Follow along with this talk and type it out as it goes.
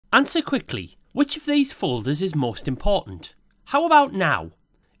Answer quickly, which of these folders is most important? How about now?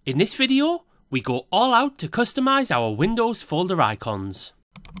 In this video, we go all out to customize our Windows folder icons.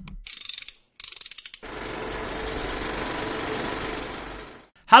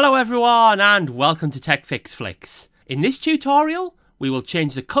 Hello everyone and welcome to Tech Fix Flicks. In this tutorial, we will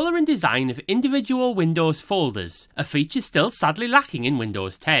change the colour and design of individual Windows folders, a feature still sadly lacking in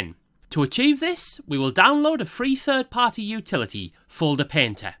Windows 10. To achieve this, we will download a free third-party utility, Folder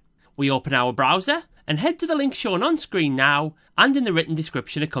Painter. We open our browser and head to the link shown on screen now and in the written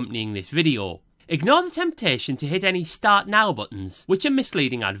description accompanying this video. Ignore the temptation to hit any Start Now buttons, which are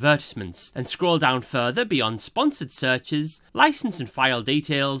misleading advertisements, and scroll down further beyond sponsored searches, license and file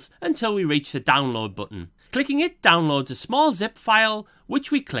details until we reach the download button. Clicking it downloads a small zip file, which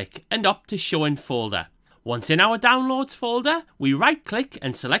we click and opt to show in folder. Once in our downloads folder, we right click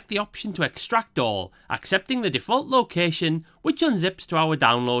and select the option to extract all, accepting the default location, which unzips to our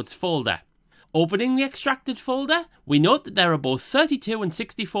downloads folder. Opening the extracted folder, we note that there are both 32 and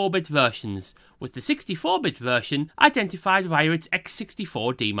 64-bit versions, with the 64-bit version identified via its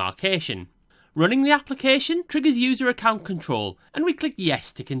x64 demarcation. Running the application triggers user account control, and we click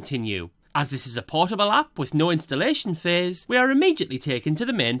yes to continue. As this is a portable app with no installation phase, we are immediately taken to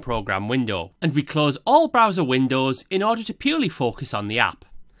the main program window, and we close all browser windows in order to purely focus on the app.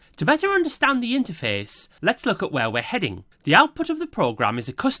 To better understand the interface, let's look at where we're heading. The output of the program is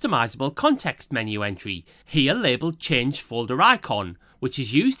a customizable context menu entry, here labelled Change Folder Icon, which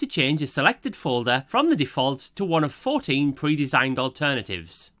is used to change a selected folder from the default to one of 14 pre-designed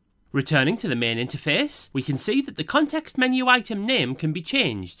alternatives. Returning to the main interface, we can see that the context menu item name can be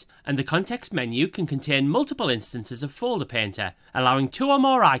changed, and the context menu can contain multiple instances of Folder Painter, allowing 2 or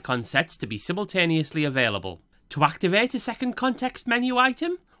more icon sets to be simultaneously available. To activate a second context menu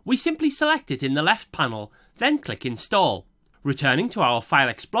item, we simply select it in the left panel, then click Install. Returning to our File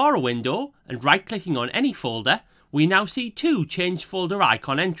Explorer window and right-clicking on any folder, we now see 2 Change Folder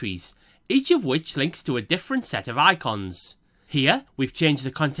Icon entries, each of which links to a different set of icons. Here, we've changed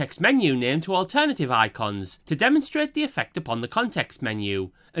the context menu name to alternative icons to demonstrate the effect upon the context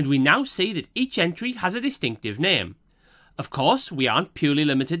menu, and we now see that each entry has a distinctive name. Of course, we aren't purely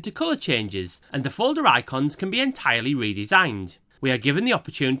limited to colour changes, and the folder icons can be entirely redesigned. We are given the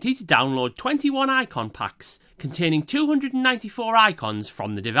opportunity to download 21 icon packs containing 294 icons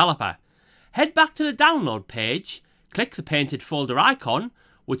from the developer. Head back to the download page, click the painted folder icon,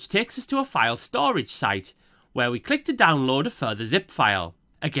 which takes us to a file storage site, where we click to download a further zip file.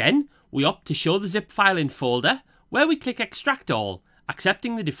 Again, we opt to show the zip file in folder, where we click Extract All,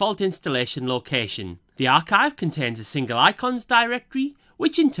 accepting the default installation location. The archive contains a single icons directory,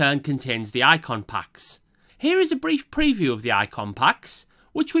 which in turn contains the icon packs. Here is a brief preview of the icon packs,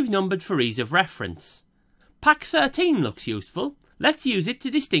 which we've numbered for ease of reference. Pack 13 looks useful. Let's use it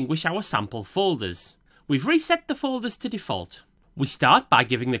to distinguish our sample folders. We've reset the folders to default. We start by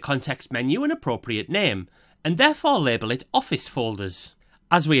giving the context menu an appropriate name, and therefore label it Office Folders.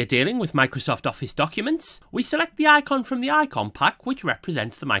 As we are dealing with Microsoft Office documents, we select the icon from the icon pack which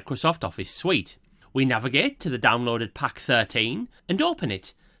represents the Microsoft Office suite. We navigate to the downloaded Pack 13 and open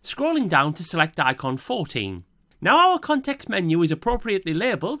it, scrolling down to select icon 14. Now our context menu is appropriately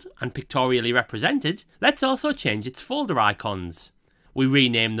labelled and pictorially represented, let's also change its folder icons. We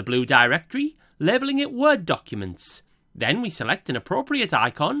rename the blue directory, labelling it Word Documents. Then we select an appropriate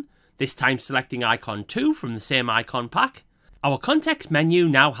icon, this time selecting icon 2 from the same icon pack. Our context menu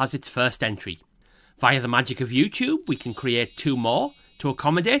now has its first entry. Via the magic of YouTube, we can create 2 more to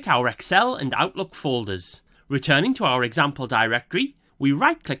accommodate our Excel and Outlook folders. Returning to our example directory, we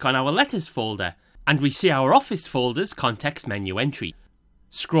right-click on our Letters folder, and we see our Office folders context menu entry.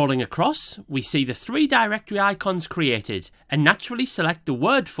 Scrolling across, we see the 3 directory icons created, and naturally select the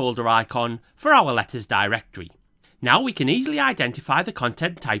Word folder icon for our Letters directory. Now we can easily identify the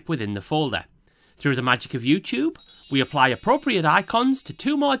content type within the folder. Through the magic of YouTube, we apply appropriate icons to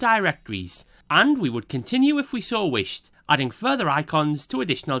 2 more directories, and we would continue if we so wished, adding further icons to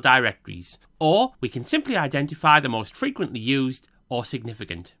additional directories, or we can simply identify the most frequently used or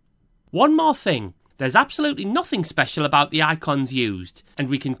significant. One more thing, there's absolutely nothing special about the icons used, and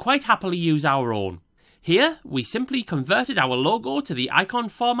we can quite happily use our own. Here, we simply converted our logo to the icon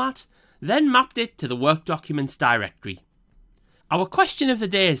format, then mapped it to the Work Documents directory. Our question of the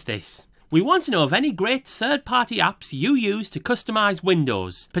day is this. We want to know of any great third-party apps you use to customise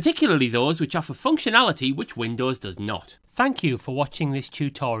Windows, particularly those which offer functionality which Windows does not. Thank you for watching this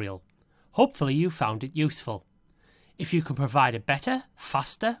tutorial. Hopefully you found it useful. If you can provide a better,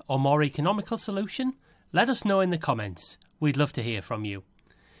 faster or more economical solution, let us know in the comments. We'd love to hear from you.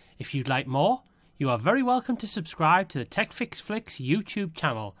 If you'd like more, You are very welcome to subscribe to the TechFixFlix YouTube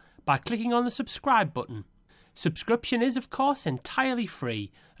channel by clicking on the subscribe button. Subscription is of course entirely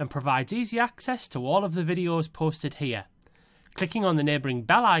free and provides easy access to all of the videos posted here. Clicking on the neighbouring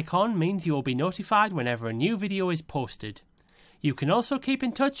bell icon means you will be notified whenever a new video is posted. You can also keep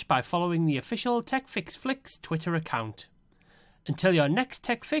in touch by following the official TechFixFlix Twitter account. Until your next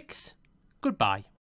Tech Fix, goodbye.